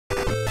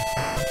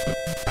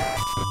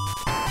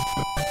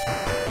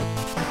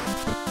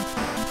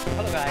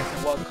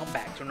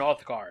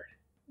Northgard.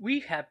 We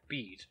have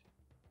beat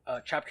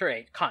Chapter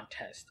 8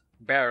 contest,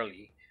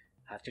 barely.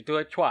 Have to do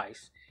it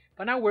twice,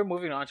 but now we're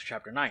moving on to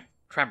Chapter 9,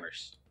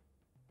 Tremors.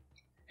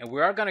 And we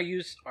are going to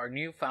use our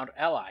newfound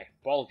ally,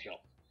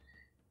 Balgil.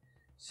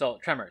 So,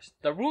 Tremors.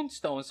 The rune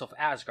stones of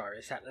Asgard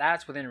is at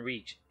last within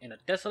reach. In a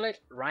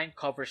desolate,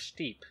 rime-covered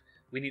steep,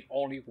 we need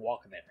only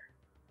walk there.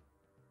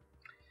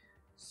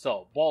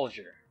 So,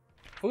 Balger.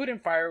 Food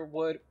and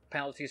firewood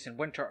penalties in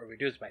winter are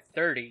reduced by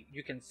 30.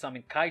 You can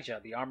summon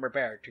Kaija, the armor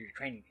bearer, to your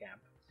training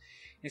camp.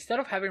 Instead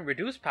of having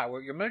reduced power,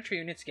 your military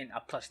units gain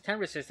a plus 10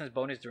 resistance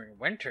bonus during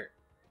winter.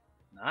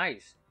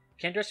 Nice.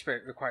 Kindred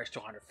Spirit requires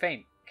 200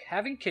 fame.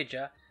 Having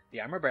Kaija, the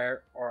armor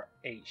bearer, or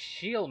a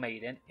shield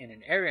maiden in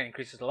an area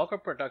increases the local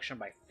production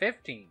by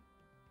 15.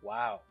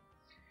 Wow.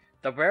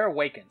 The bearer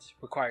awakens,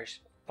 requires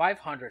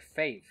 500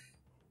 faith,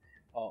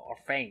 or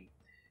fame.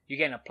 You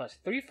gain a plus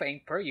 3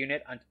 fame per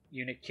unit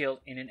killed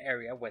in an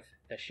area with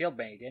the shield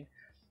maiden.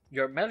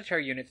 Your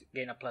military units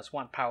gain a plus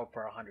 1 power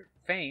per 100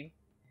 fame.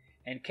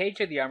 And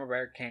Kaija the armor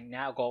bearer can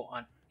now go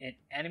on an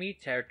enemy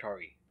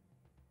territory.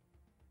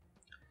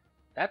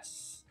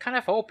 That's kind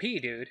of OP,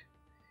 dude.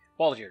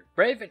 Balger,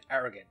 brave and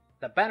arrogant.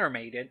 The banner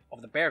maiden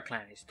of the bear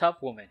clan is a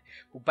tough woman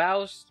who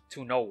bows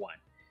to no one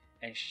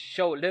and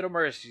show little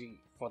mercy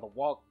for the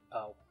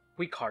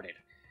weak-hearted.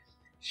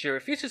 She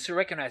refuses to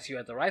recognize you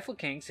as the rightful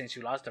king since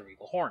you lost the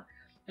regal horn,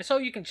 and so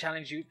you can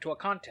challenge you to a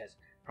contest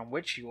from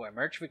which you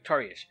emerge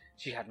victorious.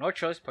 She had no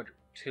choice but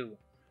to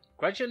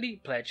grudgingly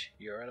pledge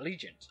her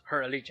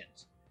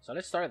allegiance. So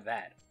let's start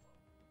that.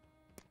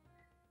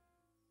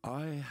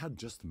 I had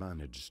just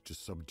managed to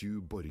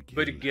subdue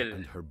Borgil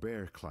and her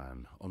bear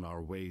clan on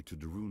our way to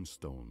the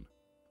runestone.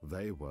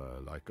 They were,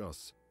 like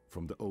us,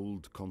 from the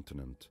old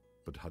continent,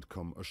 but had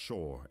come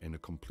ashore in a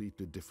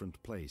completely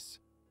different place.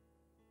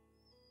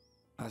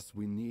 As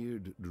we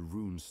neared the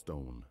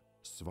runestone,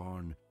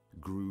 Svarn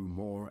grew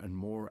more and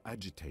more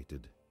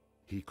agitated.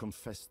 He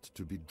confessed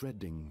to be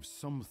dreading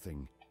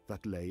something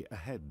that lay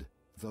ahead,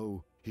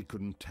 though he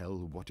couldn't tell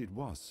what it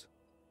was.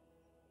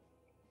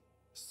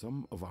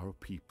 Some of our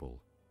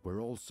people were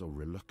also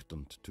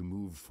reluctant to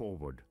move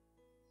forward.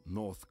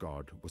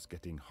 Northgard was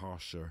getting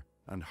harsher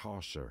and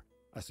harsher,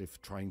 as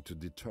if trying to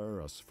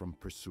deter us from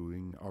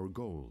pursuing our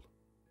goal.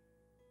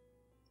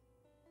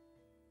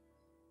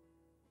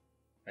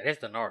 That is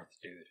the North,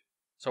 dude.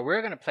 So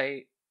we're gonna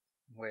play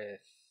with...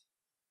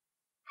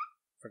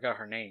 Forgot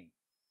her name.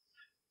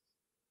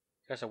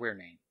 That's a weird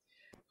name.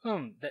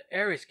 The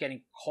air is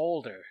getting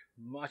colder.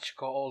 Much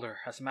colder.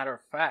 As a matter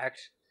of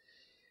fact,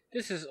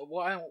 this is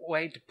one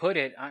way to put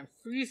it. I'm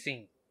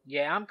freezing.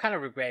 Yeah, I'm kind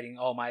of regretting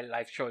all my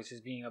life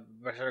choices, being a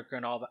berserker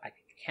and all, but I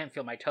can't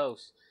feel my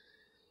toes.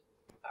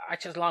 I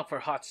just long for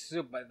hot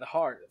soup by the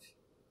heart.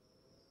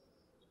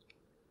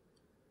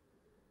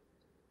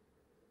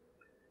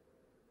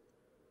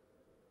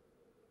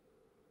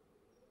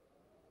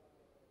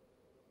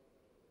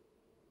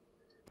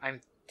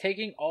 I'm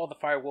taking all the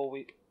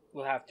firewood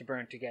we'll have to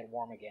burn to get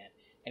warm again,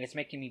 and it's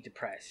making me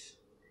depressed.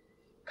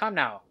 Come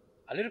now,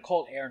 a little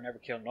cold air never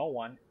killed no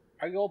one.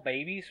 Are you all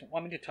babies?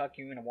 Want me to tuck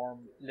you in a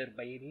warm little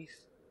babies?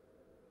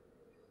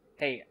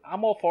 Hey,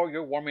 I'm all for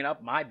your warming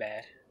up my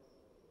bed.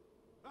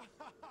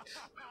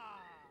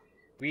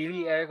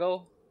 Really,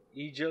 Ergo?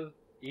 Eagle?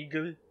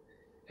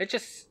 Let's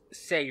just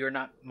say you're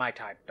not my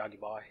type, doggy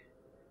boy.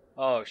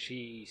 Oh,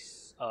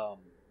 she's,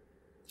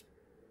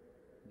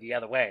 the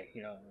other way,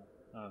 you know.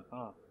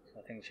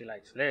 I think she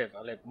likes to live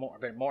a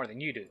bit more than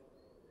you do.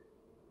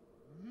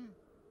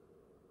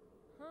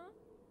 Huh?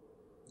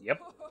 Yep.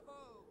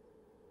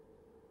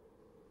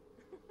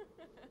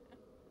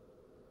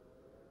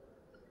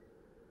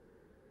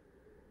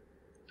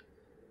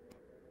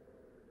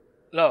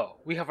 Lo,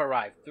 we have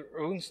arrived. The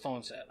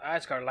runestones at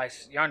Asgard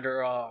lies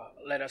yonder.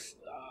 Let us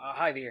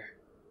hide here.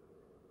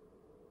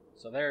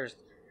 So there it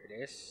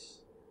is.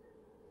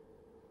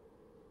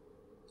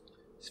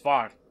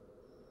 Svarn.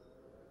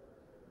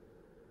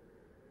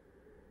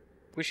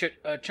 We should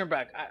turn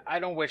back. I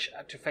don't wish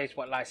to face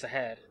what lies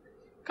ahead.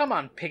 Come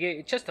on, piggy.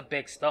 It's just a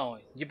big stone.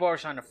 You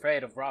boys aren't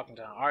afraid of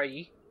Rockington, are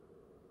ye?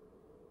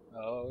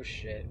 Oh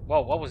shit.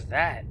 Whoa, what was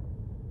that?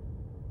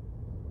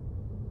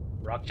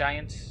 Rock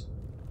giants?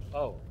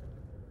 Oh.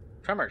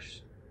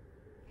 Tremors.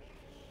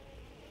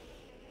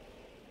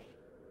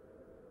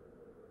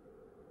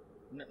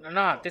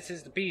 No, this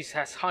is the beast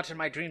has haunted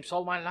my dreams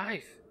all my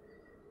life.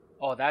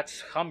 Oh,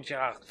 that's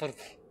Humja.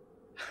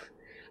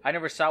 I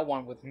never saw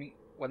one with me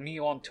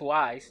on 2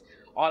 eyes.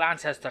 All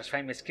ancestors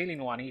famous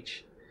killing one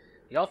each.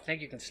 Y'all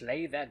think you can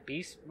slay that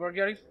beast,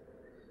 Burger?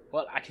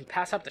 Well, I can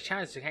pass up the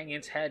chance to hang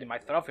its head in my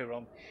trophy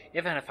room,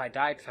 even if I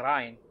die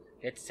trying.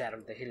 Let's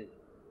settle the hill.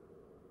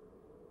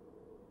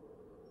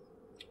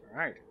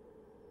 Alright.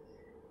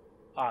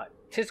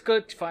 'Tis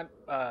good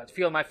to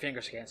feel my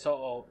fingers again,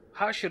 so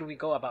how should we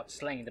go about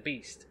slaying the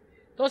beast?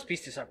 Those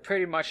beasts are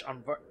pretty much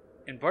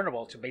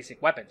invulnerable to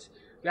basic weapons.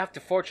 We have to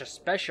forge a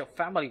special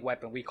family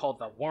weapon we call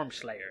the Worm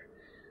Slayer.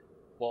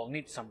 We'll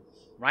need some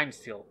rime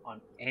steel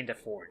in the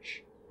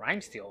forge.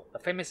 Rime steel, the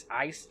famous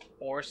ice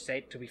ore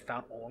said to be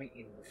found only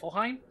in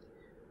Niflheim?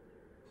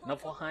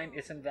 Niflheim,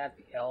 isn't that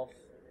the elf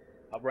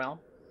realm?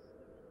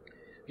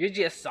 You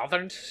just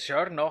southerns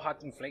sure know how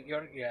to inflate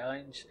your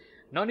challenge.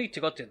 No need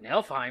to go to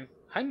Niflheim.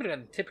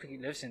 Heimran typically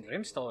lives in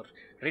Rimstall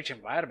rich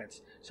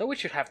environments, so we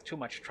should have too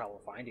much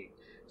trouble finding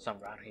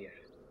some around here.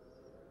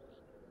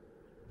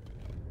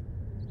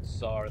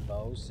 So are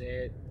those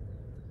it?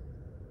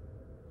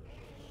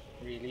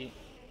 Really?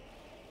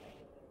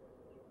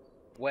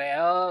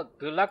 Well,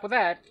 good luck with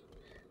that.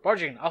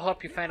 Bargin, I'll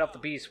help you fend off the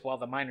beast while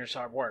the miners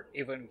are at work.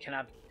 Even if we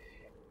cannot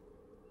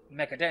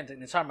make a dent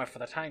in its armor for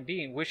the time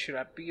being, we should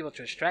be able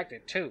to distract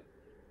it too.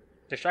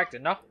 Distract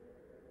it, no?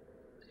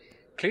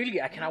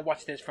 Clearly, I cannot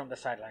watch this from the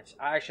sidelines.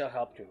 I shall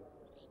help you,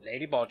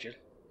 Lady Bargin.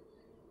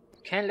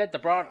 Can't let a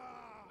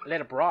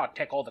broad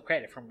take all the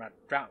credit from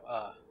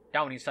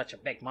downing such a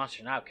big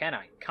monster now, can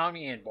I? Count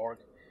me in, Borg.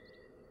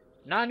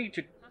 Not need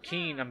to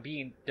keen on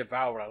being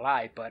devoured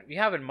alive, but we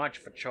haven't much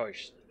of a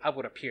choice. I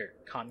would appear.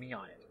 Count me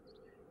on it.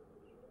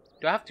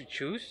 Do I have to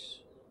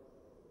choose?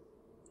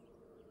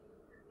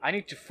 I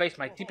need to face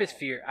my deepest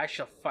fear. I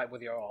shall fight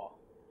with you all.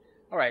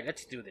 Alright,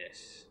 let's do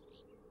this.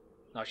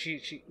 No,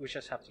 we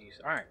just have to use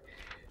it. Alright.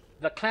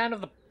 The clan of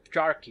the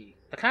Jarky.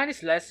 The clan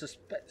is less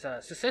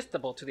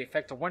susceptible to the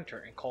effect of winter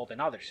and cold than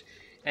others,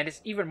 and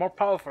is even more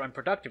powerful and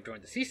productive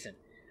during the season.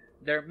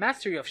 Their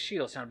mastery of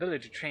shields and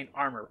ability to train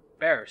armor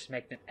bearers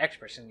make them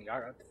experts in the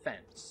art of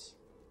defense.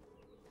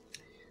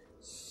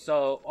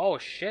 So, oh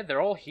shit,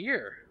 they're all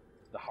here.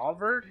 The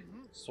Halvard,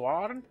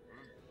 Swarn,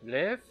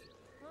 Liv,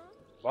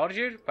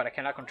 Borgir, but I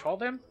cannot control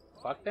them.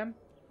 Fuck them.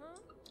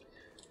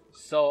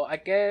 So, I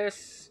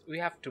guess we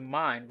have to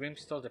mine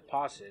Rimstone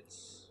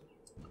deposits.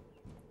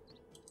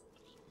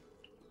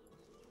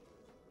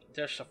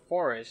 There's a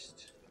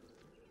forest.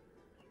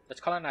 Let's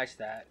colonize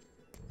that.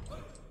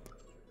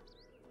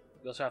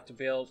 We also have to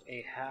build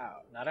a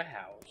house, not a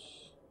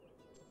house,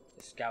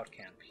 a scout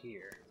camp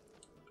here.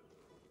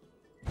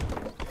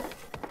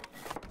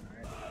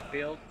 Alright,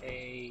 build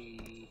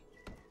a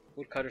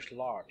woodcutter's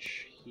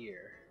lodge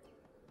here.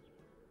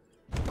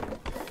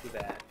 Do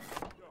that.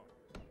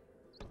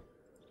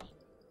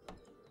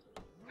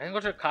 I can go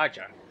to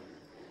Kaja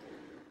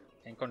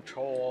and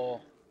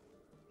control.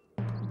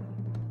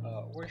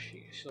 Where is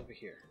she? She's over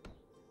here.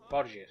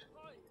 Borgir.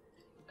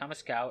 I'm a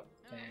scout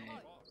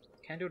and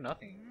can't do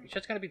nothing. You're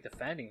just gonna be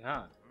defending,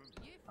 huh?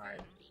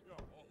 Alright.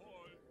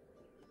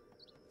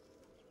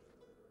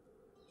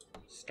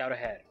 Scout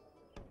ahead.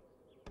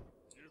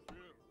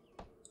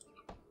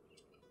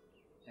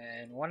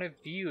 And one of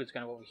you is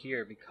gonna over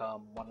here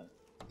become one of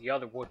the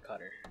other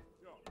woodcutter.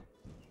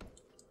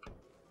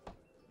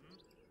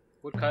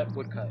 Woodcut,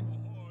 woodcut.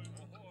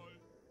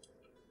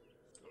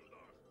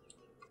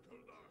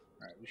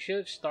 Alright, we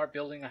should start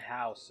building a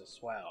house as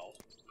well.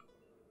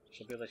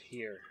 She'll build it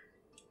here.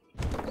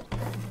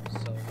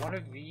 So one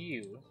of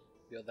you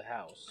build the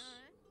house.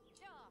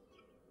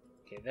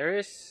 Okay, there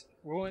is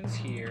ruins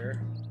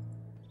here.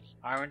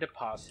 Iron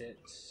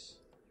deposits.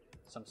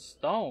 Some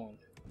stone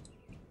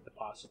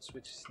deposits,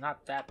 which is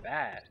not that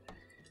bad.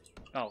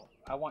 No,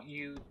 I want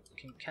you.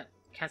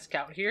 Can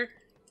scout here?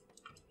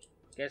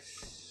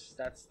 Guess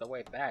that's the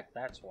way back.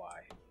 That's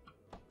why.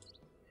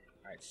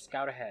 Alright,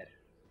 scout ahead.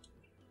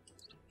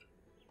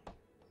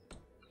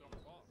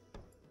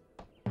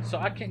 So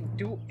I can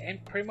do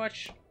pretty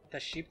much the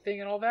sheep thing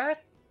and all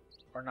that?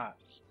 Or not?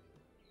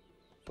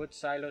 Food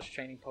silos,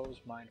 training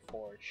post, mine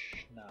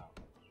forge. No.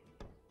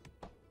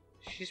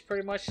 She's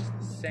pretty much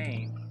the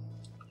same.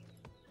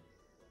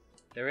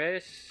 There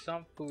is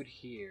some food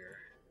here.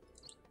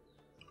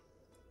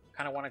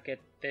 Kinda wanna get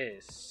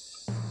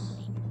this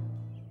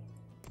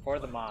for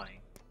the mine.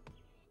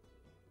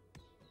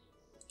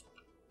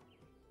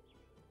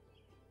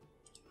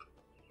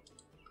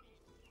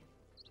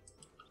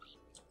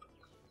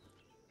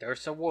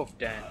 There's a wolf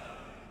den.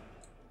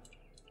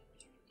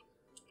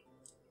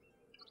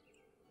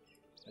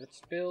 Let's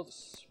build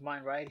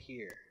mine right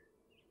here.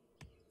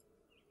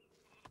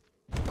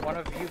 One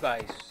of you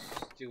guys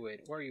do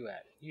it. Where are you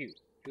at? You.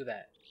 Do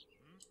that.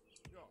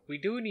 We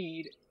do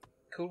need...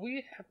 Could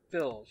we have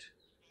built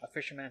a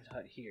fisherman's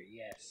hut here?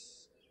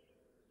 Yes.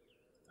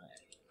 Right.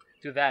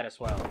 Do that as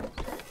well.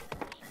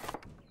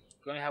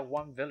 We only have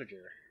one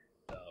villager,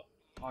 though.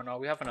 Oh no,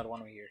 we have another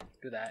one over here.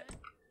 Do that.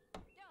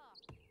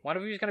 One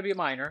of you is going to be a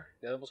miner.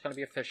 The other one's going to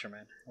be a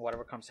fisherman. And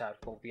whatever comes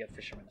out will be a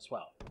fisherman as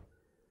well.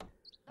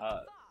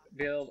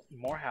 Build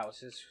more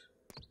houses.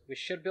 We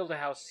should build a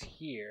house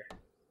here.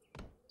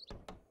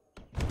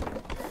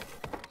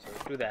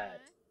 So do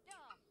that.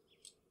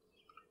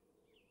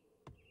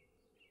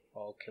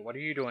 Okay, what are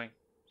you doing?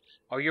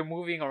 Oh, you're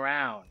moving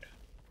around.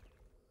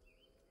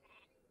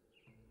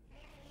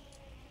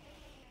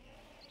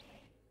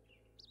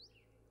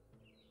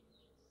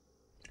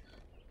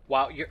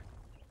 Wow,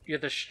 you're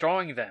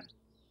destroying them.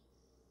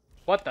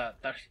 What the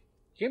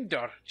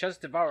Grimdor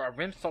just devoured a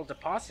Rimstone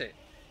deposit.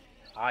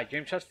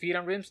 Grim just feed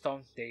on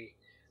Rimstone.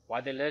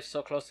 Why they live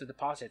so close to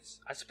deposits.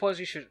 I suppose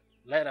you should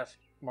let us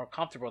more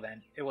comfortable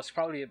then. It was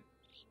probably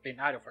been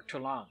idle for too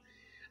long.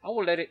 I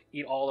will let it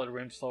eat all of the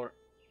Rimstone.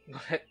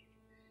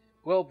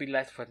 We'll be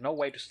left with no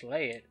way to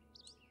slay it.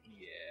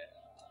 Yeah.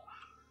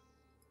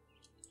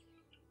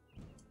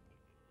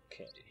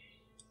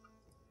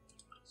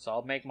 So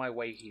I'll make my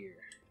way here.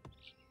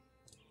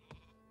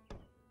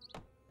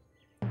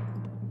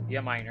 Be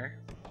a miner.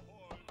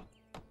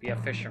 Be a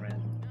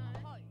fisherman.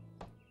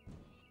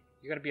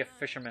 You're gonna be a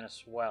fisherman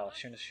as well as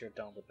soon as you're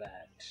done with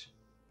that.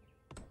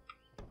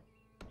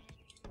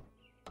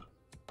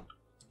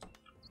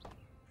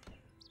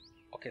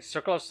 Okay,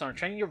 Circle of Stone.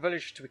 Training your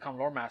villagers to become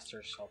lore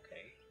masters.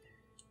 Okay.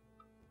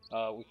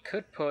 We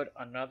could put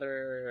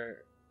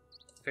another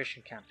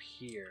fishing camp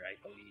here, I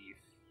believe.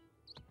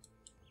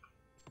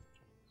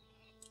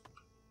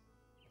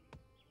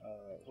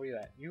 Where you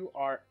at? You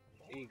are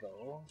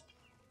Eagle.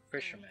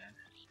 Fisherman.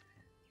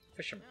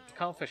 Fisherman.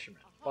 Become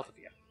fisherman. Both of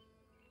you.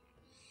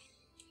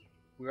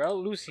 We are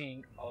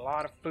losing a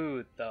lot of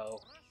food,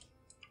 though.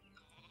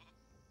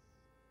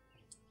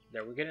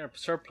 Yeah, we're getting a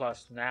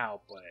surplus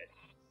now, but...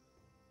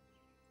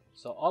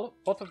 So,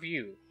 both of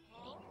you...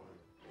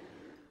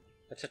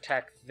 Let's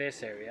attack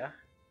this area.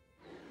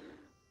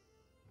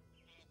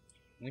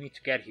 We need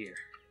to get here.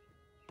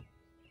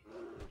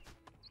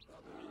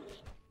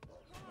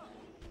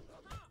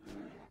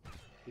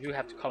 We do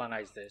have to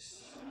colonize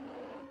this.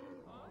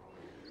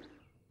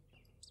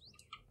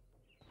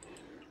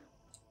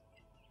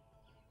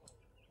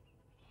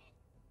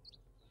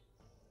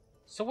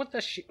 So what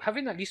does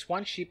having at least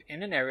one sheep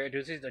in an area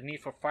reduces the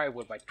need for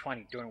firewood by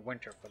 20 during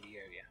winter for the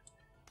area.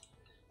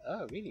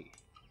 Oh, really?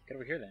 Get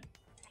over here then.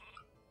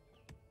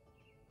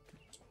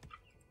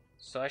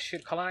 So I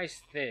should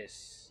colonize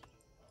this.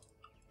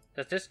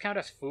 Does this count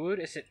as food?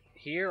 Is it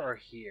here or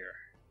here?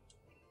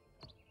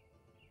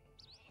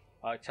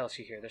 Oh, it tells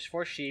you here. There's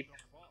 4 sheep.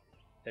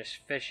 There's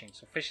fishing.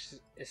 So fish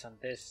is on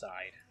this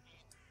side.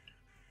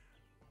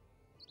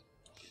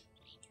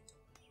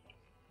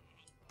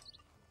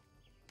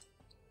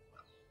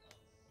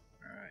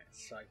 Alright,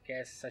 so I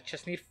guess I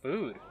just need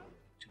food,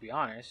 to be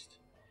honest.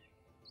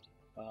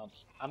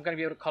 I'm gonna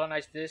be able to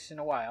colonize this in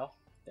a while.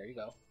 There you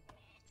go.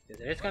 It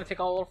is gonna take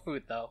all our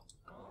food though.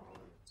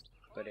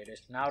 But it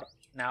is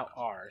now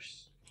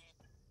ours.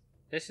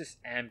 This is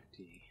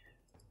empty.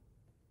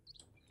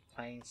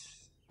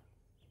 Plains.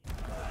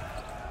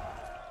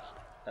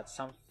 That's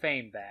some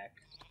fame back.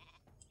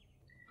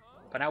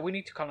 But now we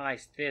need to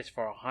colonize this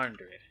for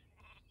 100.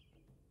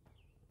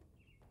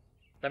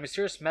 The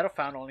mysterious metal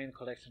found only in the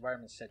collected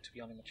environment is said to be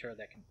only material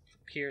that can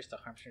pierce the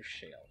harmless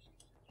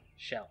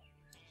shell.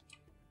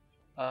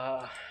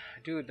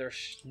 Dude,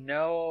 there's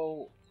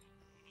no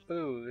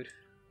food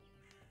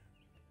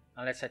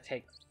unless I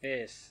take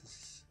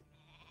this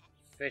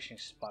fishing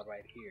spot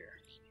right here.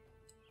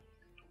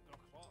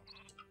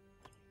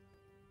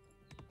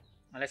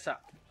 Unless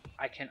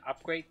I can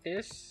upgrade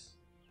this,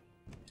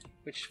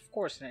 which of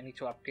course I need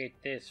to upgrade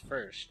this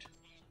first.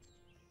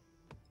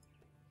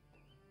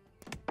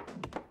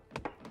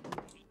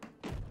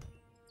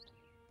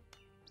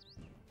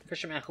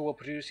 Fisherman who will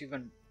produce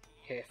even...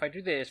 Okay, if I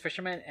do this,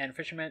 fishermen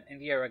in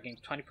the area gain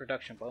 20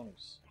 production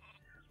bonus.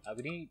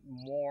 We need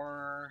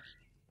more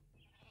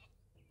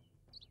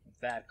of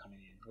that coming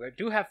in. We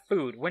do have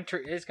food. Winter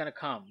is gonna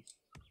come,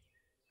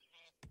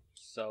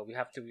 so we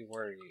have to be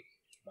worried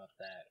about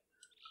that.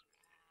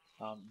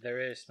 There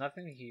is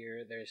nothing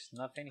here. There's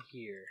nothing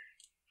here.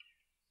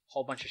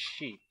 Whole bunch of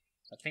sheep.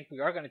 I think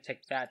we are gonna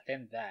take that,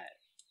 then that.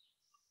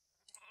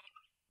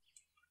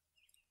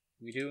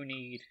 We do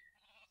need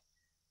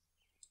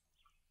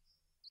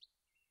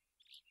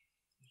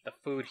the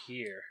food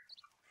here.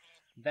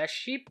 That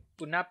sheep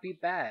would not be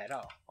bad.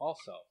 Oh,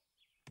 also.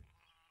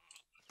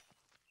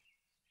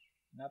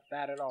 Not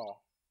bad at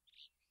all.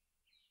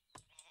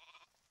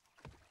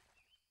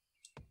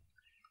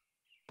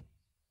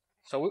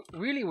 So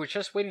really we're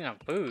just waiting on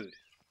food.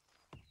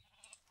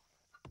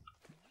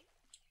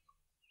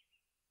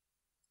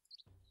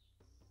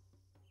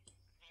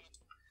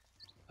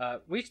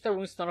 Reach the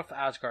runestone of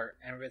Asgard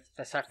and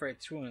decipher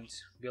its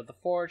ruins, build the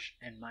forge,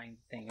 and mine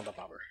the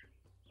thingamabobber.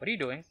 What are you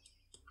doing?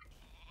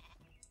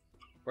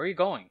 Where are you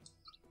going?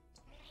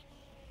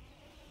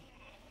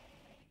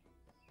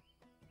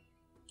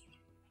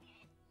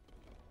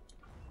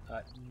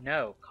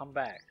 No, come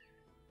back.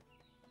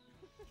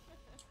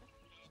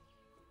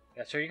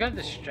 Yeah, so you're gonna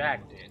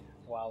distract it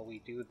while we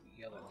do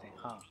the other thing,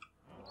 huh?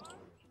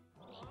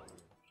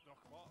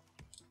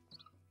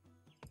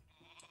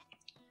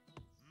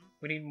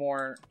 We need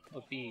more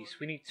of these.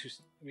 We need to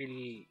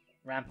really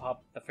ramp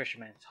up the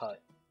fisherman's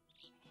hut.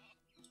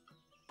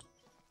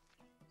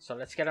 So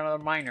let's get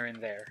another miner in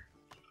there.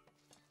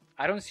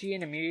 I don't see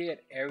an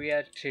immediate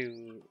area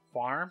to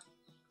farm.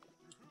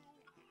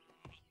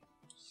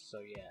 So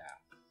yeah.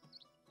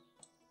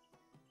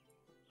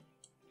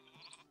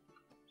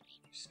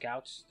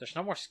 Scouts. There's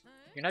no more...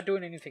 You're not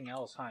doing anything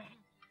else, huh?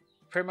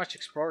 Pretty much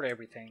explored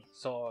everything.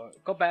 So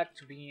go back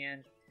to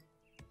being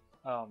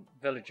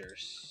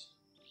villagers.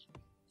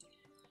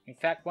 In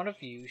fact, one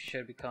of you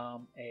should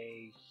become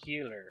a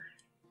healer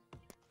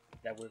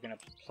that we're gonna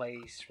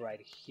place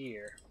right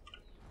here.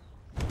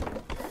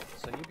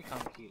 So you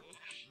become healers.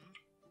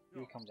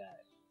 You become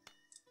that.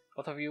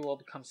 Both of you will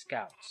become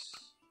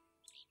scouts.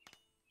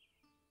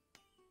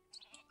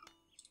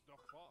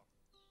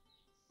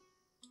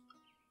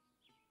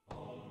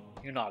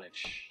 New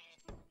knowledge.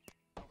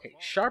 Okay,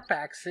 sharp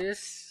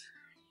axes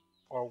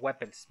or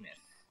weaponsmith.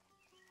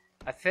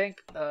 I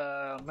think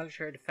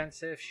military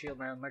defensive, shield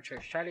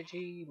military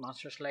strategy,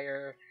 monster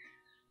slayer.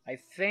 I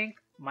think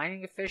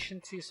mining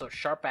efficiency, so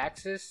sharp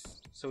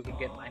axes, so we can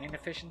get mining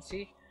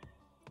efficiency.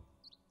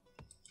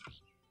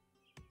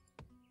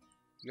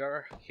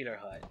 Your healer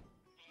hut.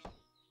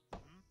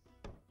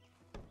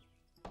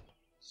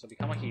 So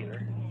become a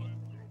healer.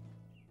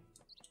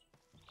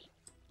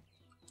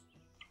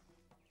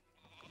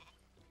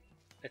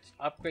 Let's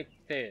upgrade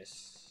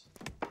this.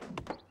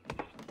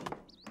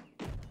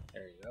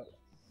 There you go.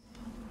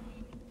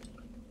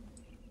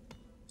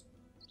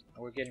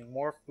 And we're getting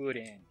more food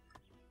in.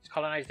 Let's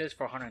colonize this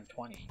for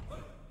 120.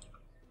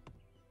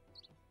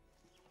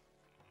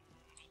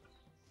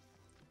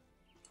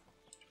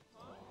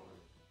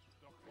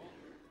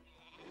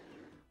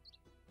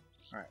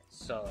 Alright,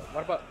 so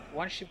what about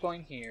one ship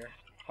going here,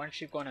 one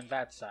ship going on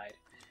that side,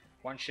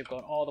 one ship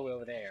going all the way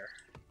over there,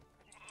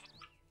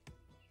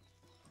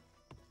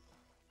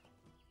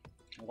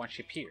 and one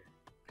ship here.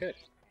 Good.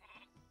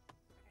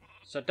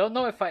 So don't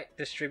know if I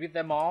distribute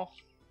them all,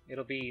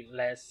 it'll be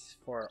less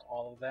for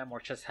all of them, or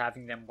just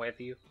having them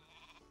with you.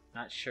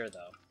 Not sure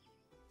though.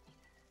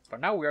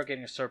 But now we are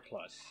getting a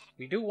surplus.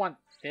 We do want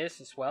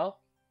this as well,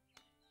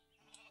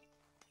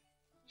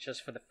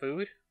 just for the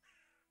food.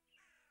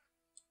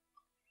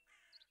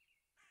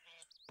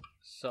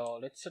 So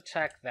let's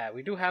attack that.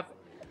 We do have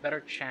a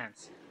better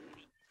chance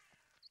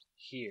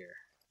here.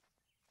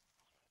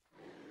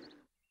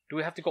 Do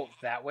we have to go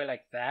that way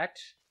like that?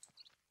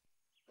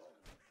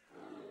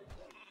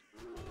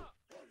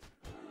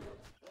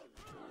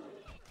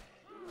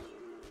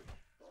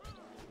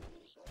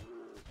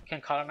 Can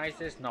colonize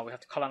this? No, we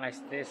have to colonize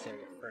this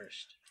area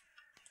first.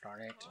 Darn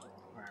it.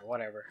 Alright,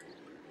 whatever.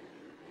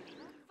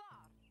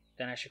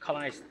 Then I should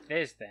colonize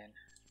this then.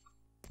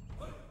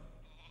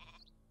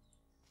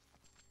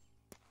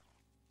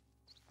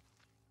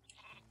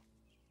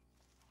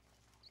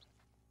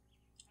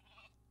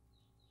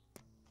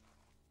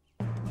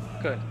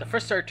 Good. The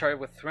first territory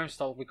with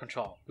Rimstall we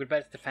control. We'd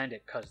better defend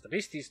it, cause the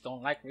beasties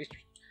don't like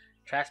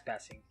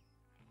trespassing.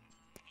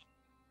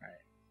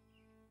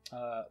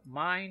 Alright.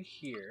 Mine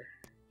here.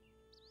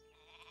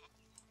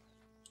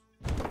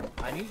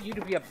 I need you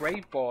to be a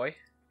brave boy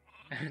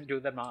and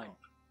do the mine.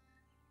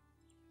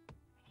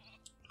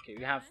 Okay,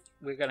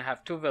 we're gonna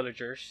have 2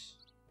 villagers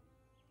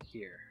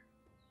here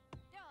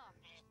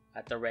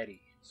at the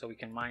ready, so we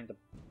can mine the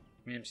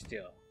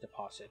Rimsteel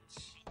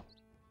deposits.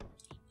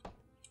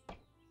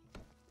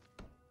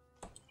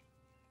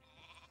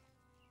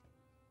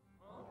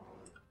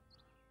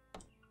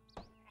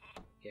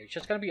 Okay, we're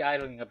just gonna be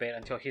idling a bit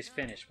until he's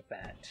finished with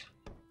that.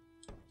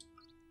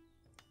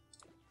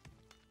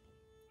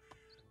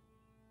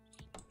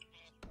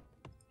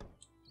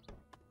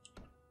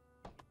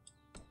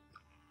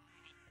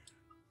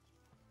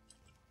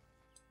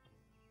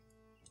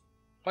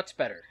 What's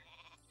better?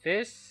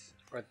 This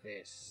or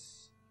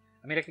this?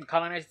 I mean, I can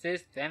colonize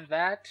this, then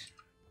that.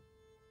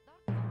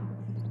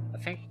 I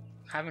think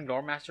having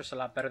Lore Master is a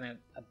lot better than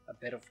a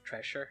bit of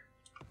treasure.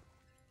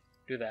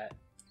 Do that.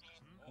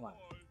 Come on.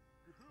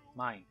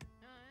 Mine.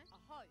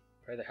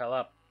 Hurry the hell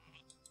up.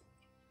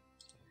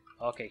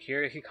 Okay,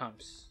 here he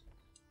comes.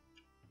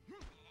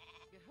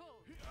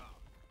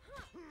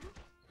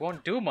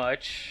 Won't do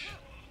much.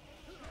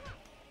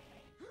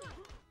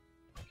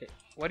 Okay,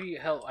 what the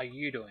hell are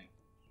you doing?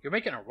 You're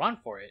making a run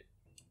for it.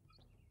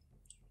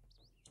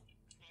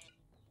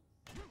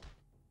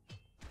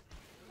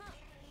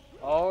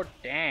 Oh,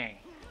 dang.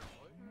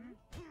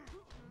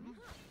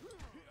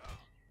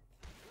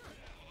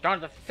 Darn,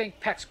 the thing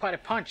packs quite a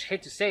punch.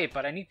 Hate to say it,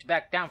 but I need to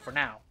back down for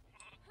now.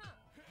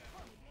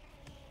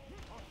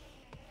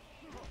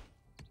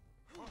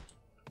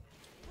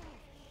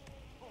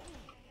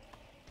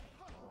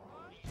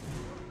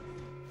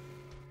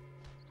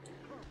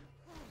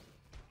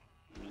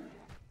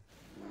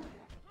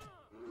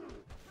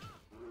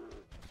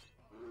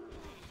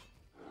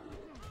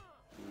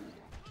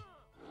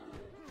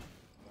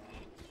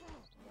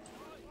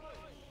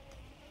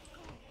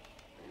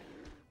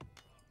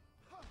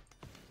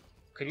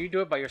 Could you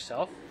do it by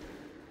yourself?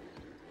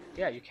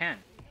 Yeah, you can.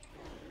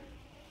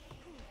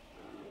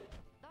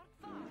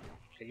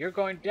 Okay, you're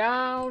going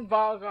down,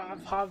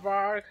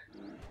 Valvarg.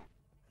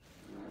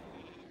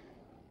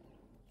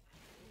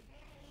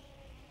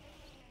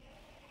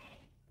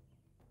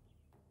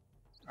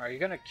 Are you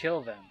gonna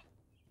kill them?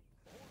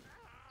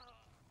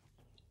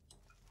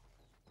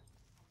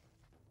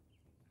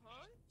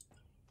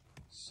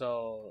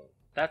 So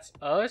that's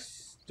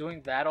us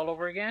doing that all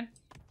over again?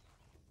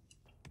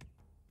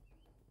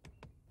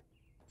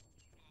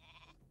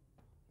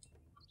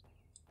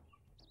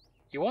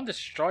 You won't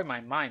destroy my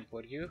mind,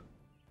 would you?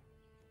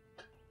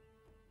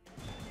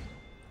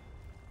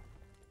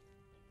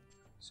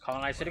 Let's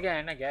colonize it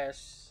again, I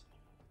guess.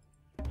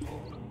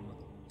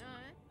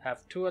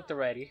 Have 2 at the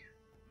ready.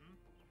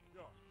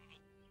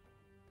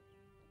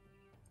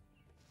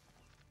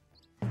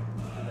 Do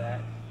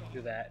that.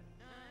 Do that.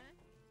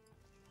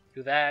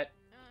 Do that.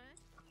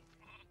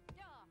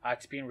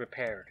 It's being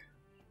repaired.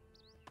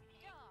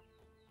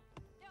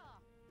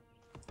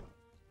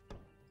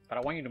 But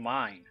I want you to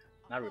mine,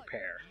 not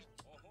repair.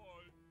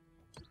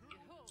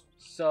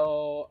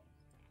 So,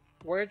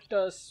 where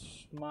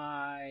does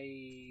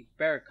my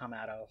bear come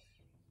out of?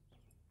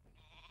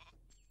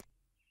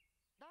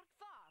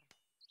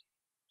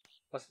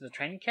 Was it the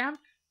training camp?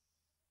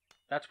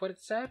 That's what it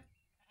said?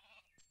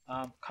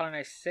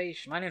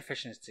 Colonization, mining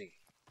efficiency.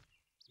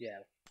 Yeah.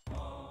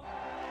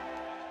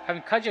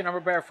 Having Kaji and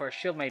Armor Bearer for a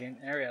shield made in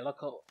an area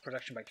local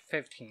production by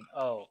 15.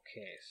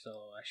 Okay, so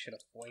I should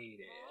have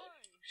waited.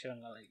 Should have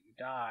not let you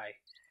die.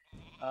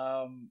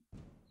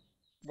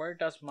 Where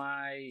does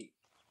my...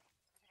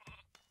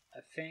 I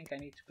think I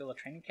need to build a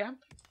training camp,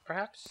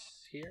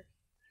 perhaps? Here?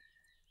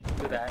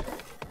 Do that.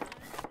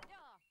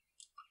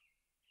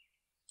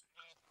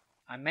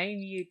 I may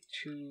need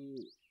to...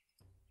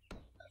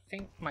 I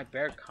think my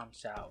bear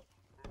comes out.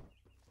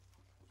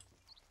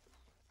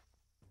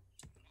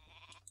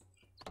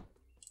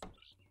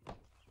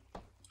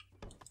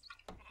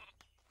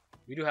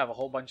 We do have a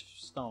whole bunch of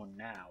stone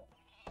now.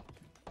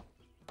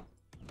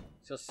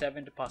 So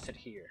 7 deposit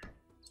here.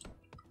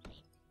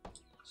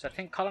 So I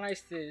think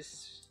colonize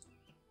this.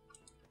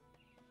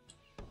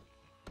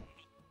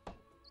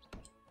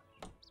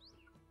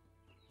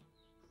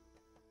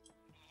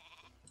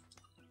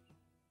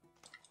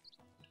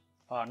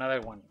 Oh, another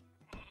one.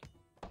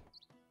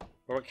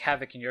 Work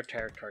havoc in your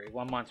territory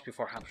 1 month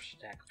before Hamster's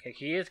attack. Okay,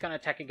 he is gonna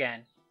attack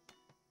again.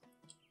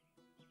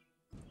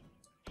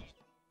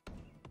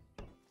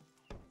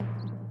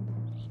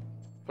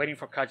 Waiting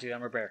for Kaji the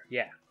Armor Bear.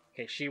 Yeah.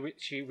 Okay,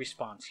 she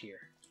responds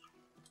here.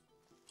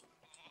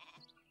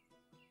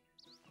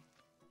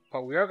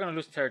 But we are gonna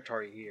lose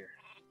territory here.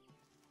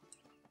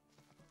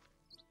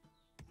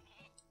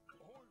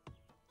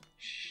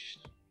 Shh.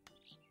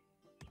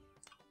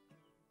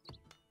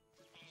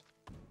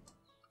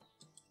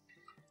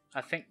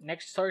 I think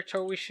next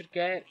territory we should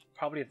get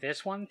probably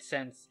this one,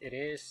 since it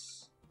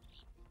is.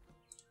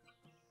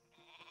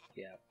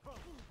 Yeah.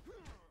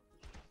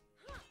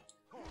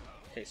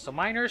 Okay, so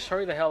miners,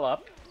 hurry the hell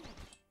up.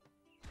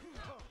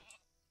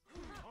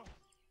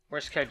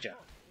 Where's Kedja?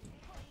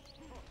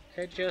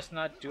 Kedja's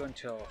not due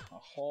until a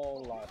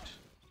whole lot.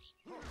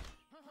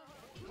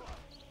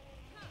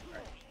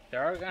 Right.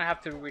 They're gonna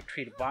have to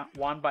retreat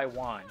one by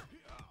one.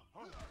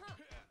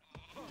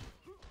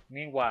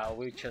 Meanwhile,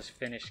 we just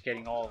finished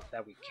getting all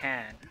that we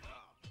can.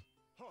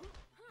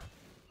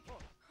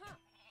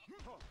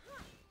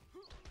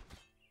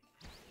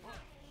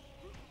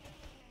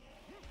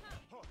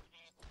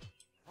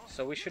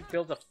 So we should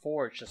build a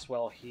forge as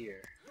well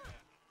here.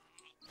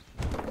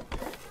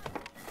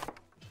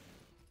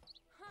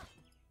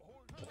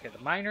 Okay, the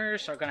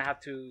miners are gonna have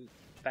to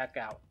back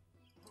out.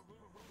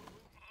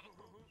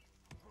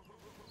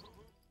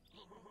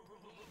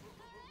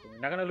 We're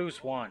not gonna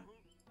lose one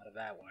out of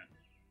that one.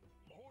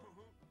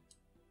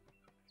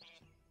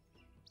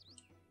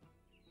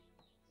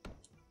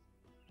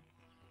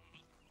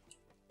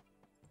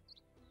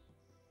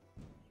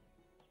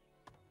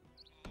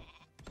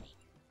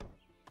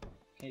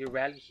 Can you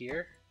rally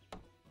here?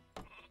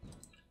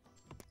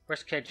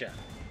 Where's Kedja?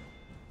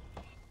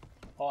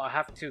 Oh, I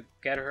have to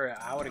get her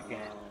out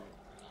again.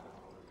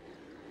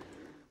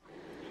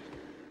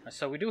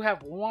 So we do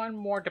have one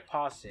more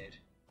deposit.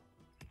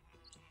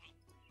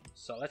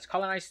 So let's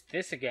colonize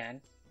this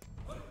again.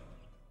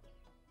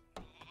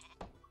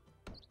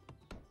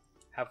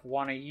 Have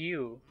one of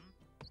you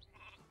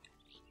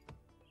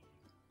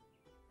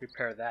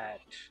repair that.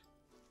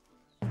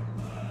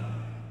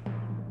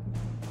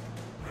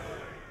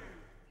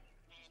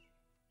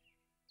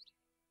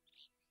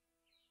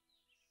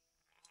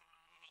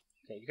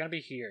 Okay, you're gonna be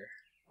here.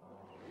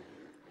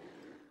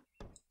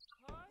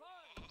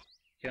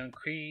 You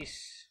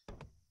increase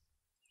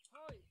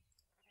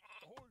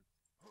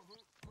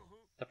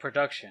the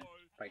production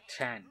by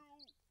 10.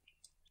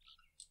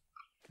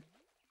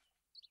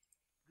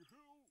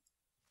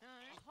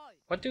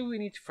 What do we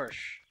need first?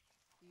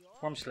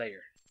 Form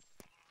Slayer.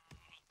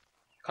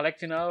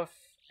 Collect enough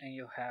and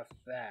you'll have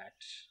that.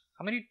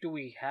 How many do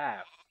we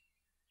have?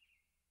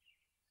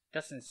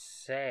 Doesn't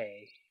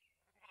say.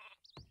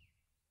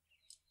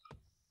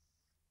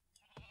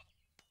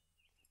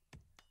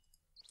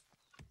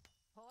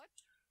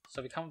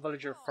 So become a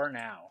villager for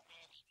now.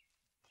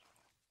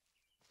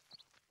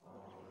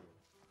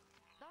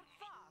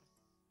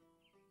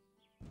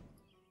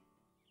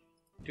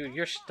 Dude,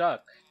 you're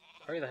stuck.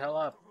 Hurry the hell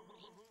up.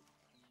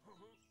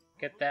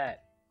 Get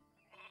that.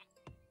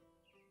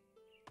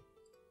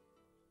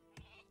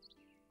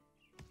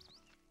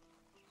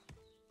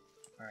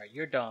 Alright,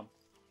 you're dumb.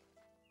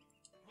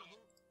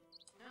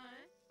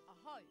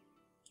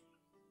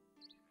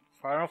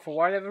 I don't know, for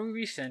whatever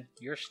reason,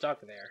 you're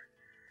stuck there.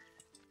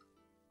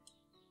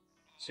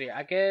 So yeah,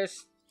 I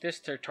guess this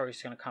territory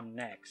is gonna come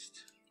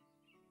next.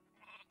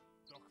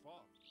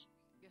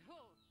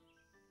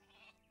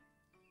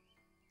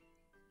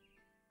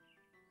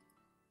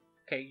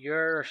 Okay,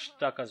 you're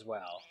stuck as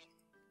well.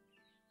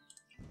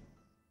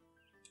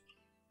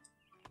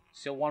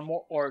 Still one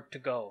more org to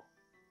go.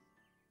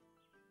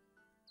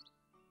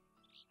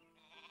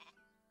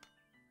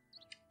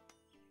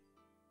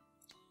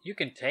 You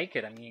can take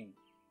it, I mean.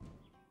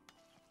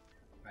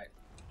 Right.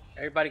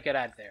 Everybody get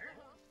out of there.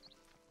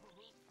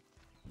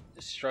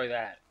 Destroy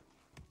that.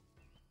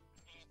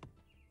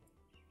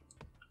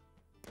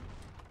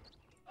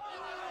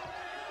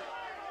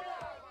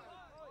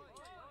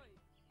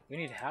 We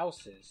need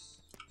houses.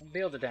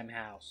 Build a damn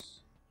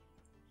house.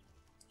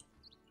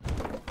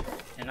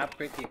 And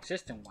upgrade the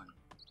existing one.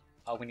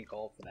 Oh, we need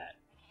gold for that.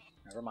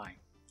 Never mind.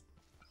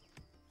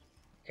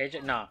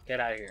 KJ, no, get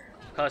out of here.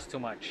 It costs too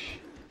much.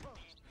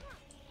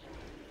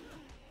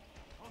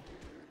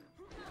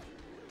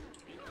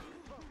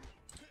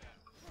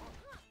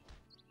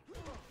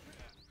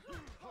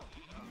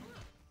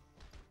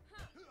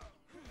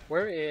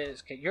 Where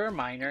is... Okay, you're a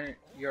miner.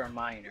 You're a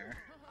miner.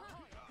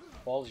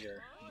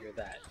 Bulger, you're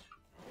that.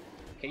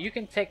 Okay, you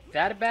can take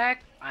that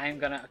back. I'm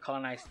gonna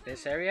colonize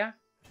this area.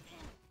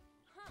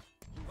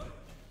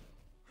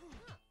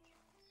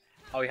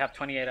 Oh, we have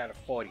 28 out of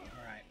 40.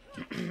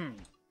 Alright.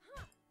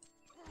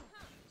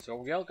 So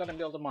we all gonna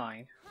build a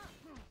mine.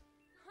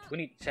 We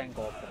need 10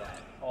 gold for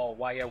that. Oh,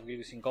 why are we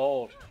using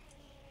gold?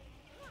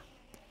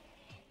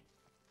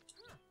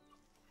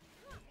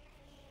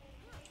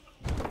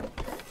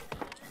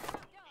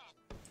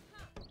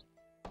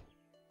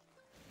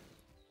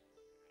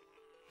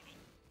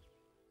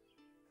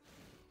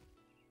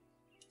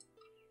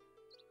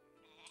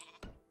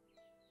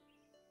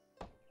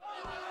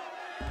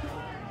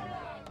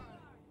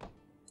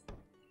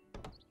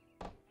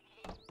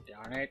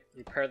 Darn it,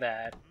 repair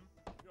that.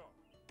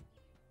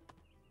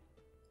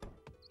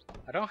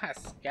 I don't have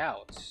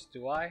scouts,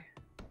 do I?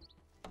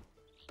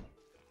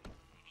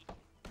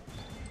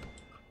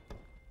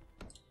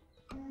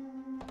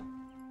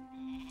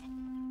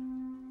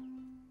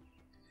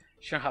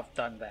 Shouldn't have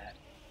done that.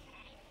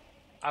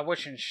 I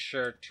wasn't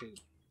sure to.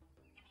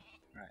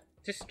 Alright,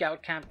 this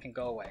scout camp can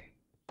go away.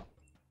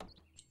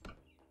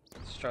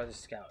 Destroy the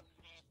scout.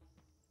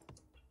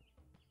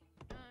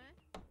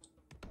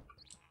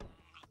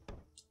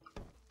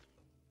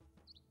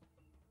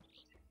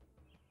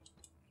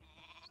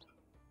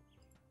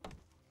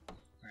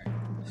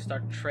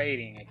 Start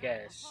trading, I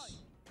guess.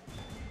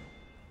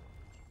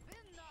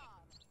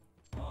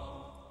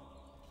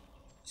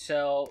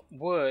 Sell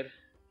wood.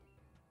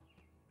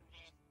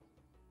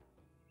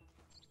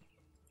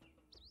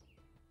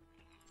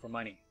 For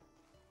money.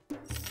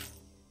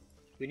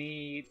 We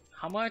need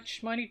how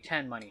much money?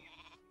 10 money.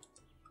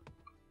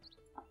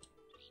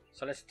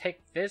 So let's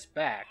take this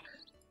back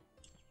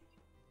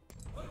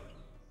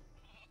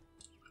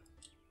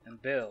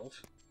and build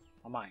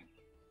a mine.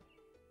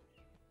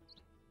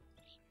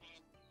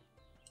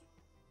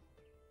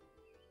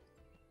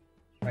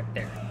 Right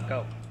there.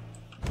 Go.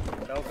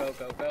 Go, go,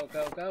 go, go,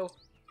 go, go.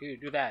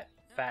 Dude, do that.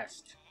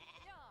 Fast.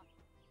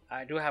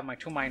 I do have my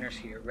 2 miners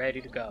here,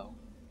 ready to go.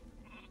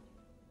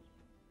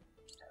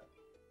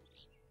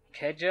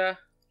 Keja,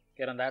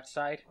 get on that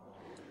side.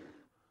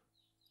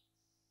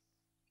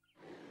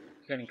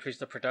 You can increase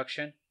the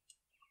production.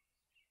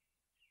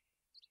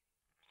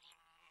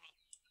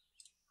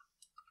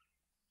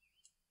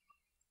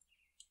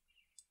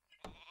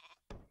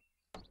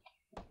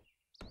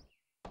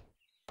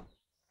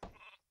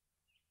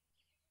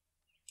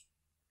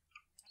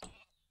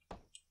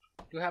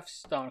 You have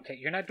stone. Okay,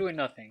 you're not doing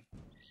nothing.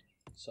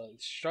 So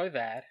destroy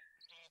that.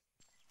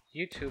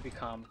 You two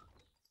become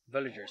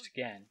villagers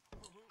again.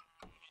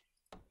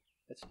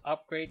 Let's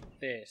upgrade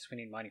this. We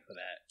need money for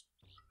that.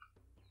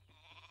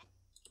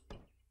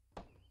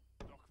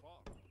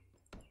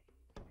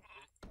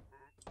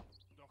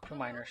 2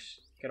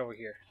 miners. Get over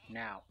here.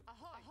 Now.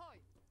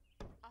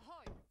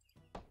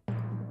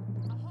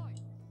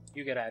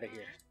 You get out of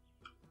here.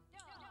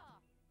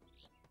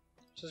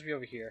 Just be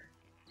over here.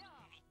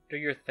 Do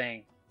your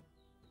thing.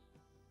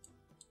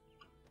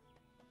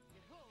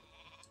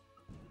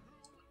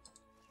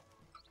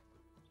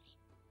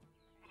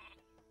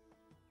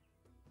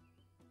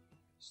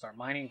 Start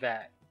mining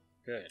that.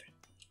 Good.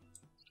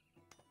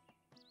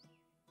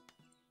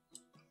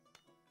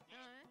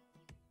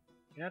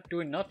 You're not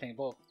doing nothing.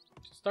 Well,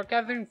 start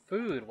gathering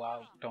food.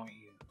 Wow, don't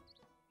you?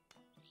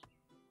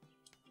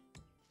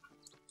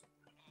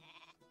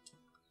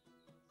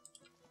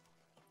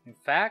 In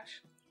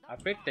fact,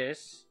 upgrade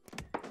this.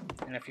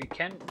 And if you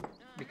can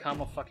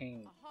become a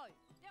fucking...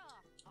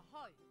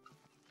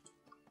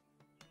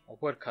 a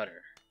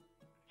woodcutter.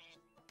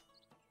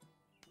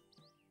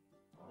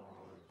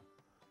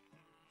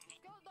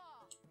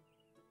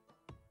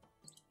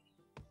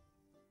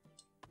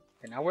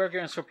 Okay, now we're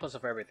getting a surplus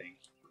of everything.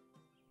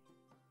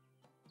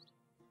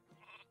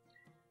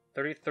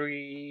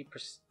 33%,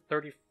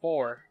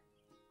 34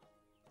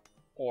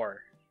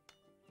 ore.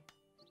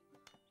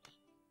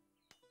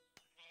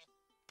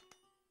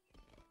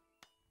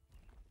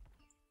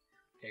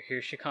 Okay,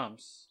 here she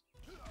comes.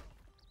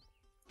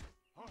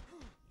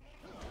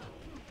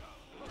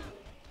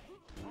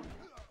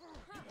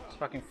 Let's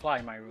fucking fly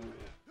in my room.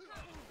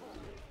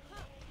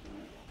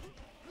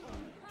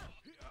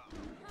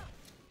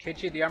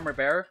 Kichi the armor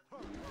bearer.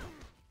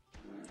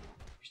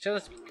 She'll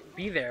just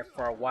be there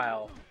for a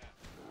while.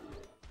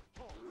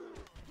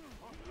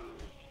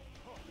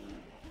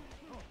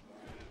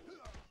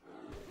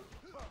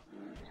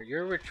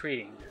 You're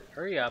retreating.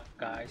 Hurry up,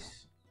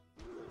 guys.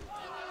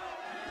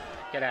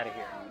 Get out of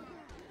here.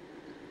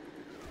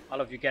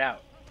 All of you, get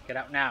out. Get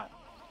out now.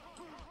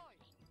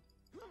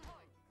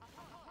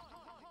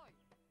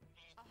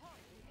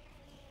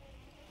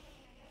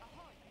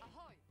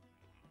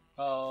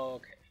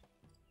 Okay.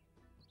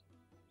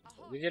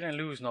 We didn't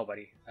lose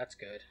nobody. That's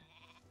good.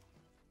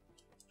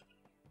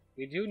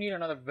 We do need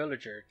another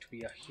villager to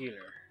be a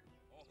healer.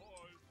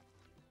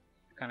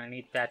 Kinda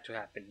need that to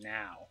happen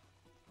now.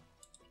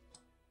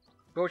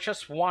 But we're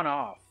just one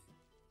off.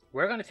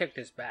 We're gonna take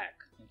this back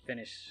and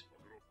finish.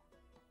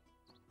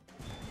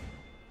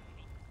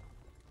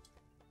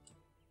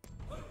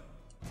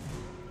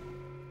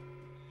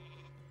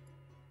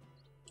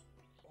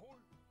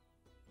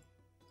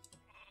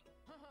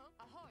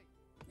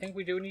 I think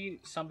we do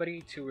need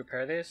somebody to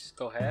repair this.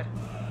 Go ahead.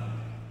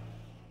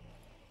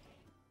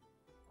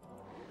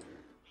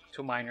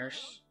 2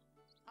 miners.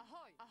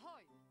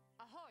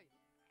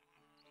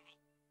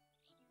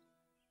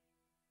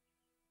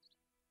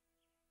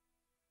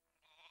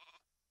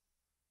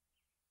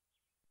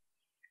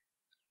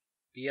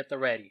 Be at the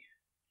ready.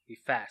 Be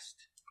fast.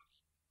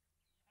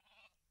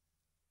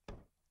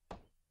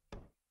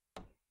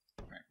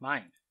 Alright,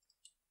 mine.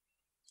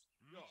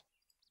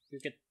 You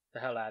get the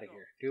hell out of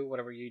here. Do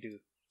whatever you do.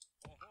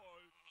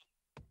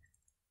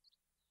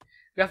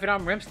 We have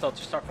enough brimstone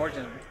to start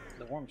forging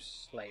the Worm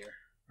Slayer.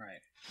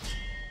 Right.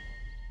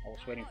 I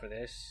was waiting for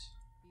this.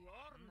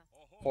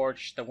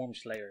 Forge the Worm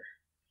Slayer.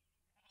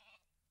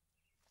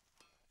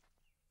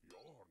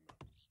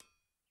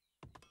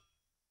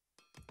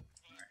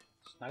 Alright.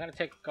 It's not gonna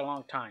take a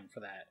long time for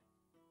that.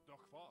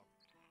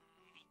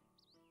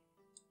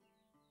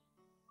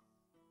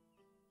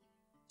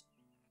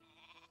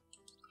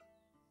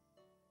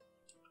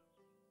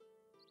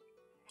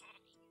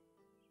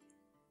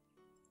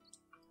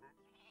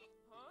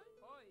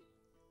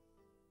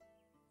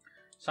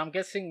 So I'm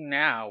guessing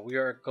now we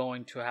are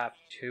going to have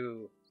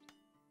to...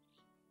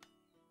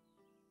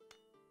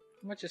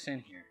 How much is in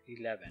here?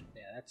 11.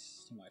 Yeah,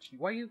 that's too much.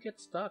 Why you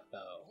get stuck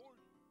though?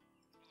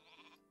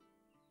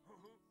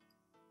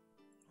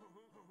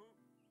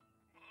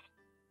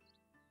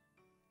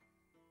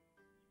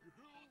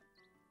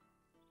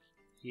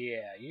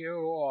 Yeah,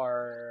 you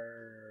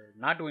are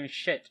not doing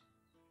shit.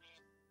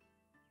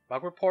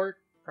 Bug report,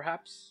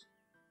 perhaps?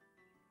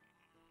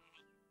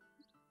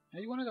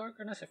 Hey, you want to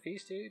organize a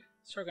feast, dude?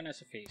 Let's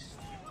organize a feast.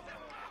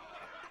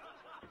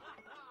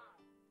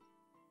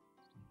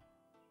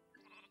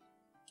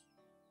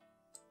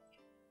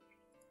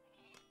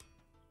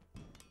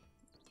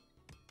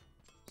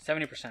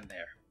 %70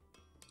 there.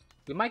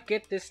 We might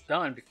get this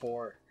done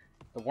before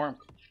the worm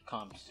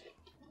comes.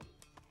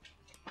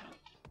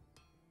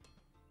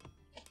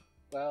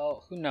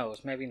 Well, who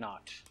knows? Maybe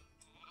not.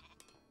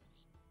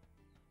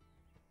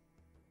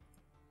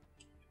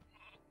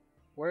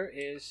 Where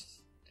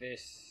is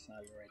this?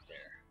 Oh, you're right there.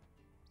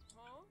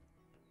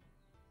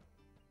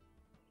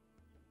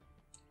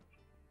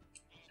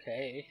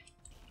 Okay.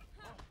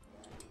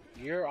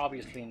 You're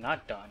obviously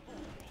not done.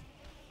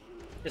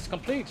 It's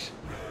complete!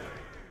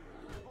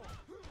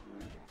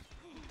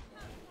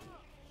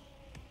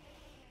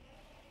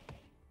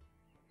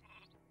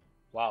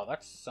 Wow,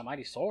 that's a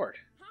mighty sword.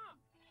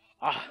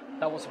 Ah,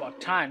 that was about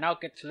time. Now I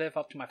get to live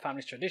up to my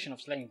family's tradition of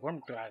slaying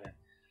Worm Dragon.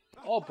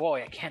 Oh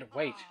boy, I can't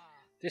wait.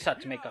 This had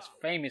to make us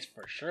famous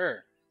for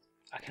sure.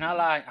 I cannot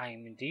lie, I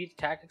am indeed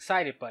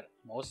excited, but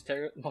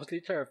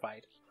mostly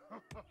terrified.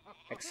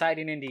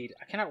 Exciting indeed.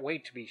 I cannot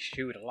wait to be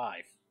shoot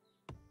alive.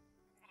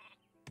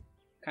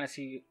 Kind of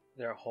see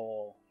their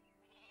whole...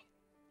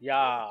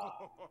 Yeah.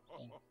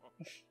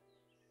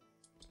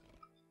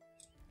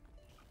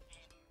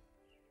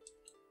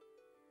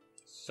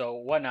 So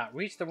what not?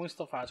 Reach the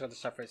Runestone Files where the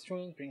surface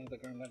room, bring the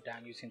Grimwood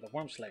down using the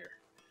Worm Slayer.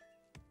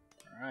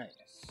 Alright,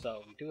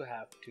 so we do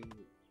have to...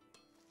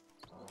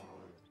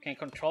 Can't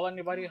control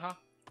anybody, huh?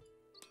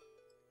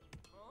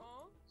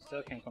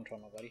 Still can't control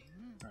nobody.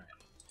 Alright.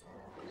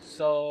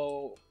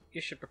 So,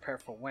 you should prepare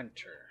for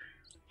winter.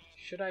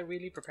 Should I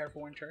really prepare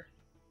for winter?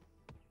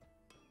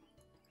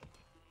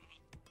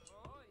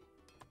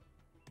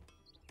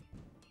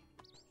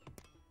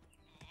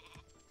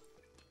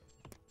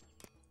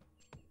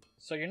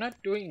 So you're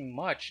not doing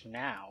much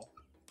now.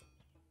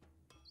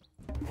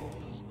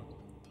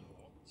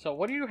 So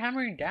what are you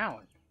hammering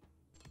down?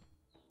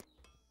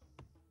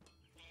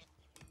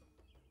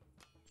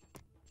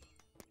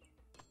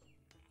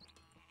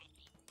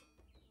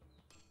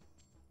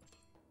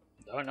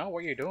 Don't know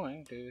what you're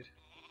doing, dude.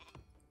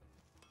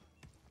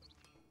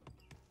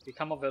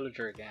 Become a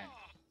villager again.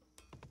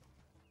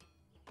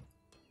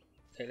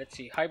 Okay, let's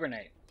see.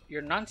 Hibernate.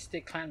 Your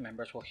non-stick clan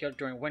members will heal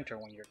during winter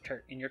when you're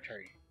in your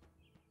turn.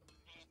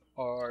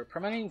 Or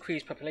permanently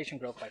increase population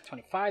growth by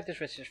 25. This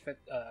resists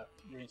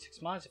during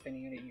 6 months if any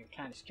unit in your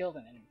clan is killed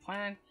in any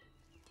clan.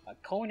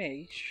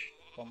 Coinage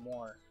for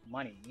more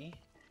money.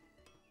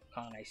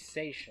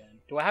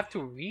 Colonization. Do I have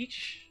to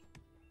reach?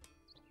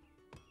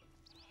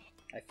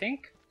 I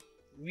think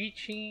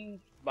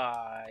reaching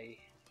by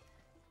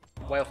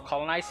way of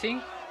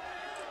colonizing.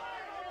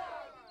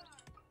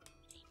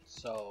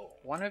 So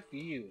one of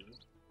you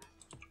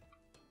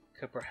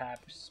could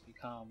perhaps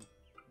become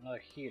another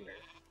healer.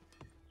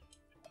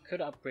 I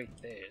could upgrade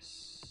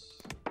this.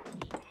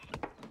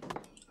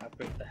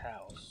 Upgrade the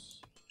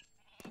house.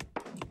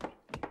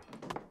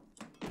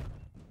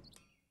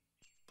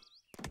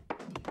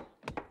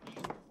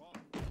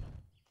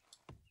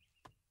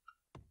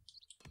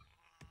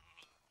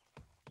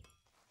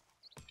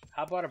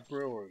 How about a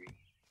brewery?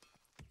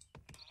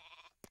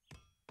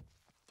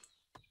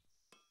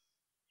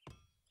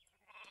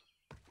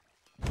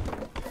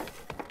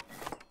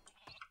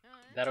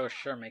 That'll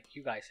sure make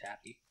you guys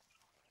happy.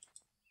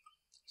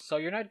 So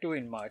you're not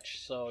doing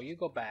much, so you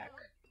go back,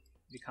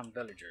 become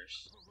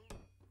villagers.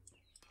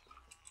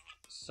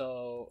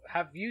 So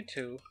have you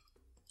two.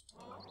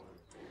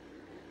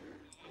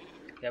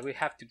 Yeah, we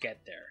have to get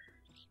there.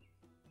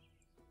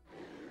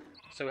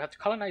 So we have to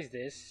colonize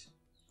this.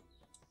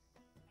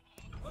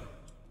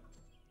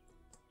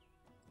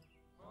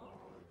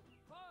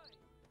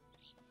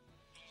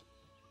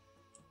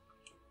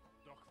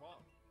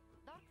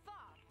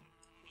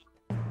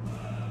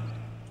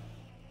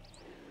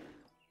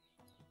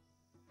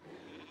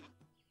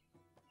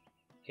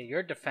 Okay,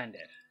 you're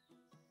defended.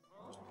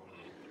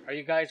 Are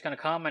you guys gonna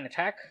come and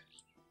attack?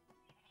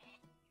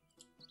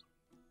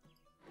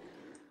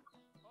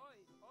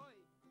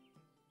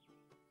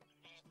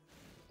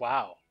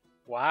 Wow.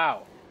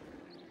 Wow.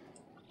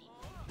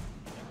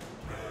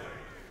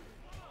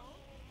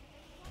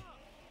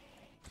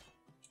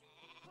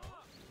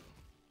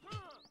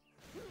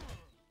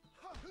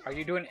 Are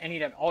you doing any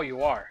of them? Oh,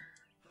 you are.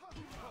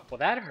 Well,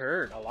 that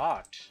hurt a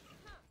lot.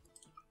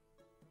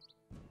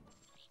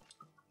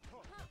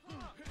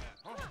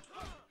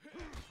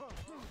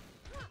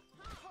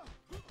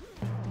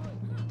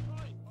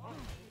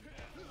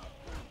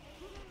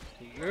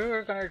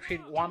 You're gonna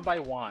retreat one by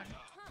one.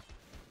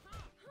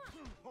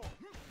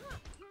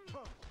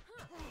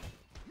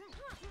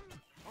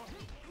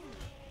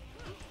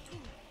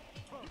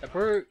 The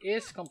brew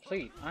is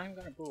complete. I'm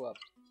gonna brew up.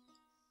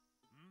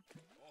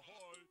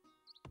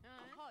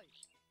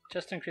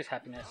 Just to increase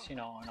happiness, you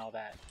know, and all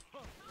that.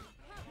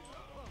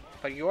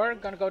 But you are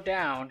gonna go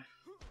down.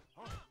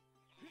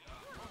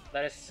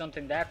 That is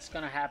something that's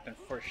gonna happen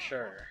for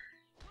sure.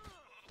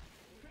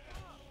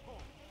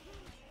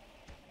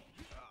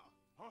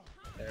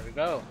 There we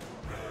go.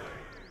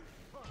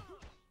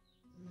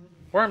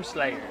 Worm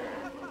Slayer.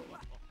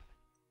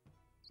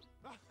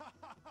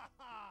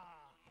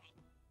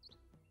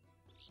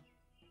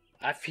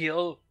 I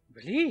feel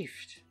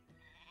relieved.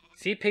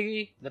 See,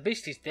 Piggy, the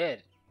beast is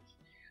dead.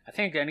 I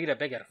think I need a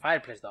bigger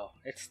fireplace, though.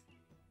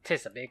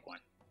 Tis a big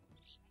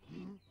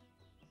one.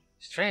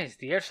 Strange,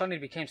 the air suddenly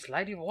became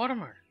slightly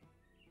warmer.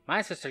 My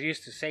ancestor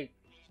used to say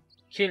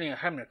killing a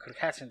hermit could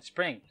catch in the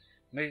spring.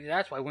 Maybe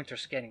that's why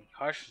winter's getting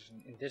harsher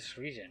in this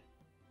region.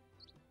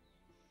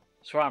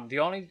 Swarm, the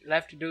only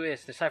left to do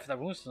is decipher the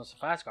runestones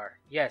of Asgard.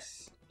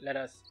 Yes, let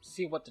us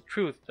see what the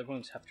truth the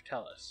runes have to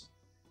tell us.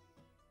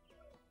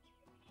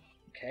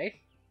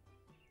 Okay.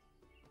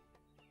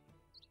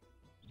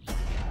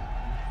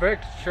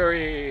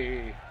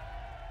 Victory!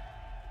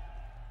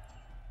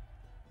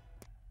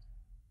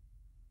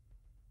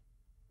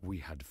 We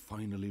had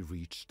finally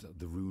reached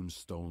the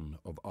runestone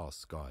of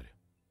Asgard.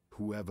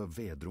 Whoever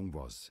Vedrung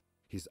was,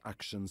 his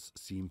actions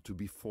seemed to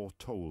be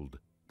foretold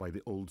by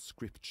the old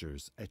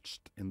scriptures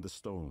etched in the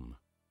stone.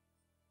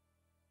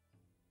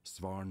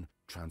 Svarn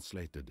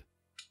translated,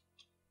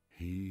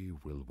 "He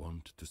will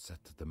want to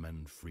set the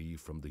men free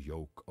from the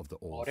yoke of the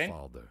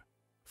All-Father,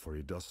 for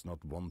he does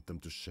not want them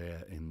to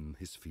share in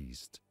his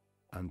feast,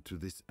 and to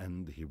this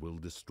end he will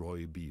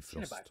destroy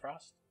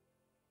Bifrost."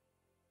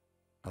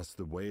 As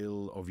the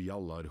wail of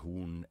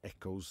Jallarhorn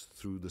echoes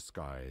through the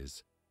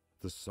skies,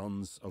 the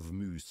sons of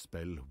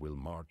Muspel will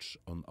march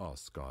on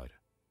Asgard.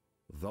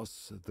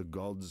 Thus the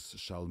gods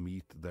shall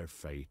meet their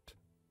fate,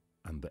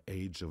 and the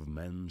age of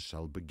men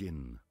shall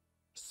begin,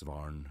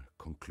 Svarn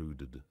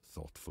concluded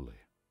thoughtfully.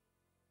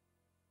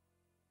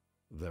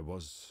 There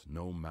was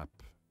no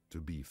map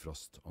to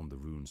Bifrost on the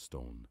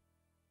runestone,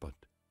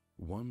 but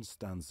one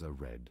stanza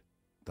read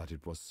that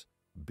it was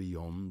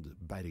beyond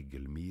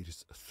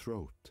Bergelmir's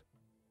throat.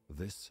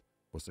 This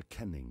was a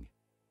kenning,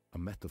 a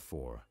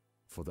metaphor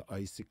for the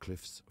icy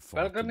cliffs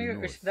far to the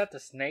north. Isn't that the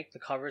snake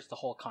that covers the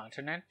whole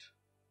continent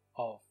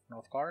of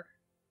Northgard?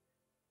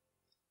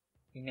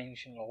 In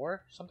ancient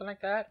lore? Something like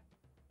that?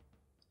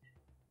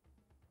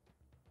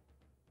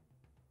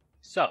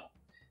 So,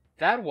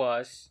 that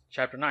was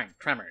Chapter 9,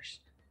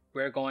 Tremors.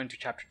 We're going to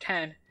Chapter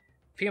 10,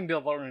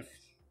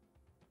 Fimbulvinter.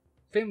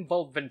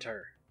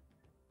 Fimbulvinter?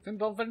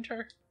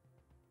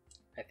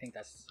 I think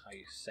that's how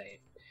you say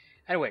it.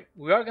 Anyway,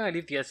 we are going to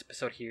leave the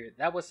episode here.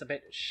 That was a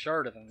bit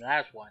shorter than the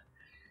last one.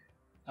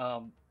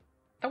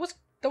 That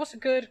was a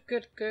good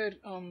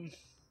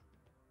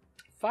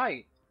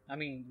fight. I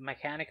mean,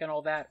 mechanic and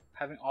all that,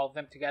 having all of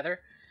them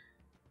together.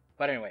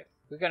 But anyway,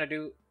 we're gonna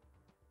do.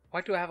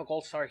 Why do I have a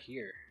gold star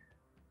here?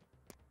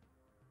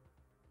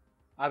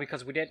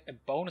 Because we did a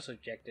bonus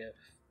objective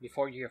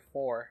before year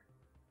 4.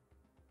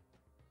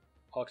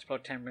 I'll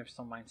explode 10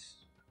 brimstone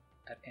mines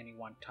at any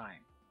one time.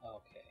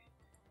 Okay.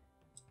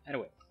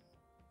 Anyway,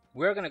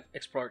 we're gonna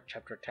explore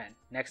chapter 10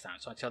 next time.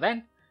 So until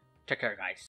then, take care, guys.